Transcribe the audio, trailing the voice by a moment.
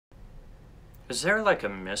Is there like a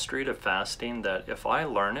mystery to fasting that if I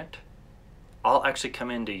learn it, I'll actually come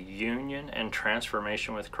into union and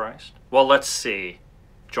transformation with Christ? Well, let's see.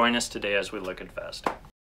 Join us today as we look at fasting.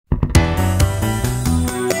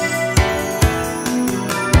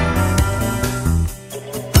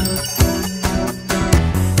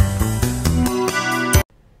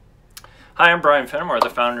 Hi, I'm Brian Fenimore, the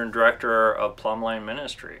founder and director of Plumbline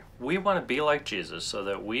Ministry. We want to be like Jesus so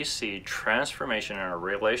that we see transformation in our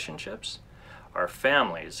relationships, our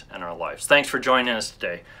families, and our lives. Thanks for joining us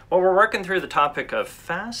today. Well, we're working through the topic of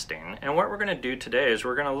fasting, and what we're going to do today is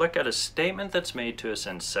we're going to look at a statement that's made to us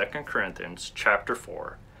in 2 Corinthians chapter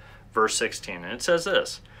 4, verse 16. And it says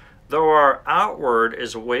this: "Though our outward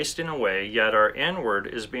is wasting away, yet our inward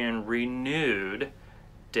is being renewed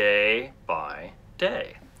day by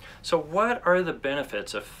day." So what are the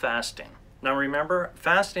benefits of fasting? Now remember,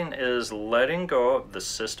 fasting is letting go of the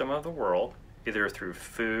system of the world, either through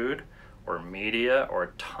food or media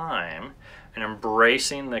or time, and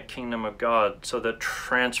embracing the kingdom of God so that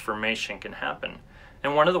transformation can happen.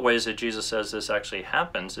 And one of the ways that Jesus says this actually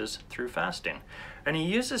happens is through fasting. And he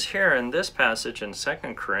uses here in this passage in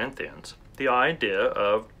 2 Corinthians the idea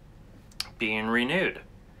of being renewed.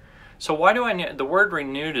 So why do I need, the word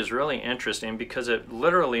renewed is really interesting because it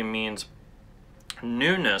literally means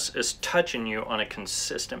newness is touching you on a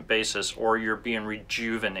consistent basis, or you're being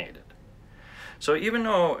rejuvenated. So even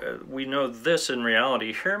though we know this in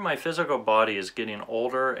reality, here my physical body is getting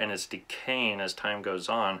older and it's decaying as time goes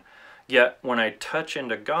on, yet when I touch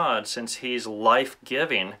into God, since he's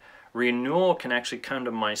life-giving, renewal can actually come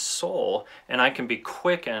to my soul and I can be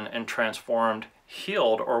quickened and transformed,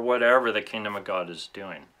 healed, or whatever the kingdom of God is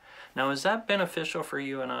doing. Now, is that beneficial for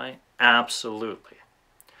you and I? Absolutely.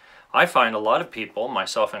 I find a lot of people,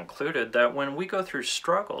 myself included, that when we go through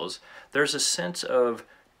struggles, there's a sense of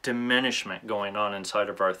diminishment going on inside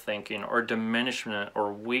of our thinking, or diminishment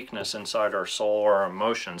or weakness inside our soul or our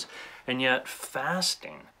emotions. And yet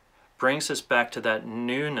fasting brings us back to that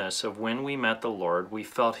newness of when we met the Lord, we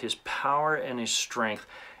felt his power and his strength.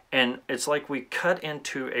 And it's like we cut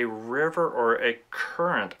into a river or a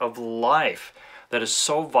current of life that is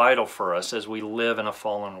so vital for us as we live in a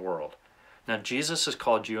fallen world. Now, Jesus has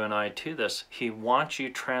called you and I to this. He wants you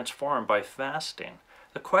transformed by fasting.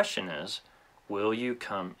 The question is, will you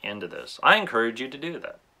come into this? I encourage you to do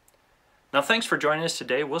that. Now, thanks for joining us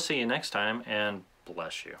today. We'll see you next time, and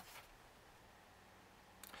bless you.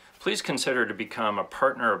 Please consider to become a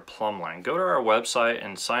partner of Plumbline. Go to our website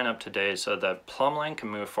and sign up today so that Plumbline can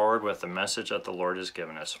move forward with the message that the Lord has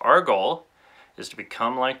given us. Our goal is to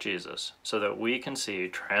become like Jesus so that we can see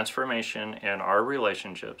transformation in our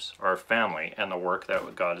relationships, our family, and the work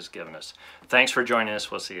that God has given us. Thanks for joining us.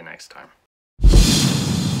 We'll see you next time.